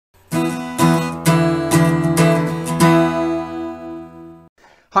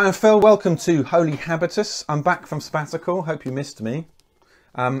Hi, I'm Phil. Welcome to Holy Habitus. I'm back from sabbatical. Hope you missed me.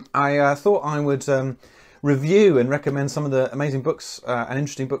 I thought I would review and recommend some of the amazing books and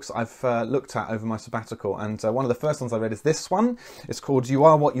interesting books I've looked at over my sabbatical. And one of the first ones I read is this one. It's called You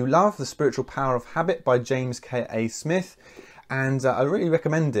Are What You Love, The Spiritual Power of Habit by James K.A. Smith. And I really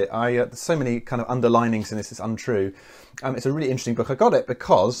recommend it. There's so many kind of underlinings in this, it's untrue. It's a really interesting book. I got it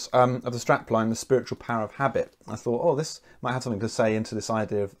because of the strapline, The Spiritual Power of Habit. I thought, oh, this might have something to say into this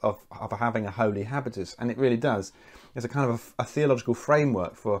idea of having a holy habitus. And it really does. It's a kind of a theological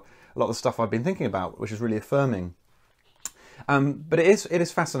framework for a lot of the stuff I've been thinking about, which is really affirming. But it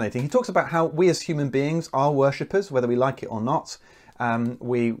is fascinating. He talks about how we as human beings are worshippers, whether we like it or not.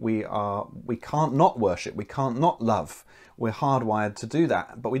 We can't not worship. We can't not love. We're hardwired to do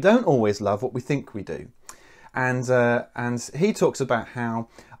that, but we don't always love what we think we do. And he talks about how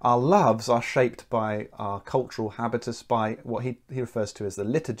our loves are shaped by our cultural habitus, by what he refers to as the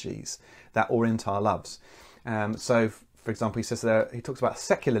liturgies that orient our loves. So, for example, he says he talks about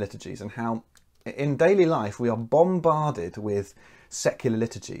secular liturgies and how in daily life we are bombarded with secular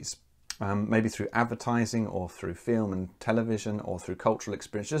liturgies. Maybe through advertising or through film and television or through cultural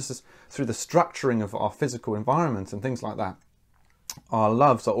experience, just as through the structuring of our physical environment and things like that. Our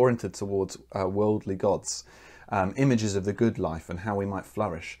loves are oriented towards worldly gods, images of the good life and how we might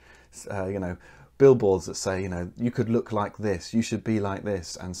flourish. Billboards that say, you could look like this, you should be like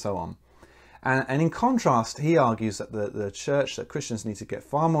this, and so on. And in contrast, he argues that the church, that Christians need to get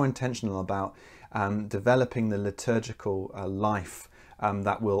far more intentional about developing the liturgical life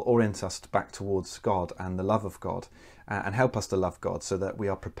that will orient us back towards God and the love of God and help us to love God so that we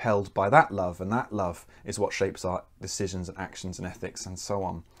are propelled by that love, and that love is what shapes our decisions and actions and ethics and so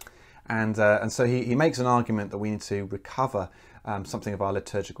on. And so he makes an argument that we need to recover something of our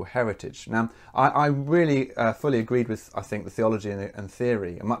liturgical heritage. Now, I really fully agreed with, I think, the theology and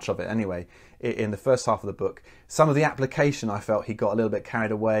theory, and much of it anyway, in the first half of the book. Some of the application, I felt he got a little bit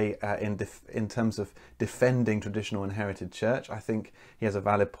carried away in terms of defending traditional inherited church. I think he has a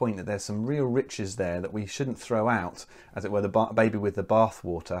valid point that there's some real riches there that we shouldn't throw out, as it were, the baby with the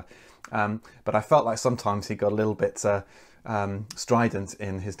bathwater. But I felt like sometimes he got a little bit strident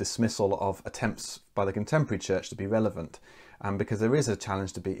in his dismissal of attempts by the contemporary church to be relevant, because there is a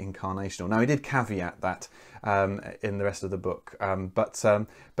challenge to be incarnational. Now, he did caveat that in the rest of the book,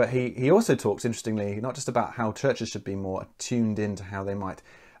 but he also talks, interestingly, not just about how churches should be more tuned into how they might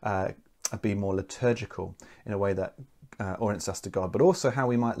be more liturgical in a way that orients us to God, but also how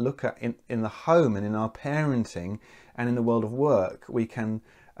we might look at in the home and in our parenting and in the world of work, we can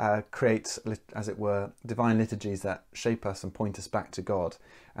create, as it were, divine liturgies that shape us and point us back to God,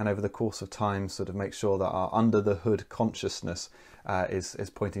 and over the course of time sort of make sure that our under the hood consciousness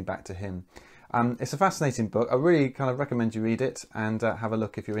is pointing back to Him. It's a fascinating book. I really kind of recommend you read it and have a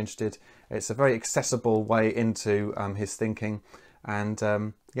look if you're interested. It's a very accessible way into his thinking,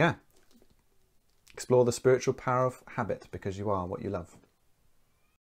 and explore the spiritual power of habit, because you are what you love.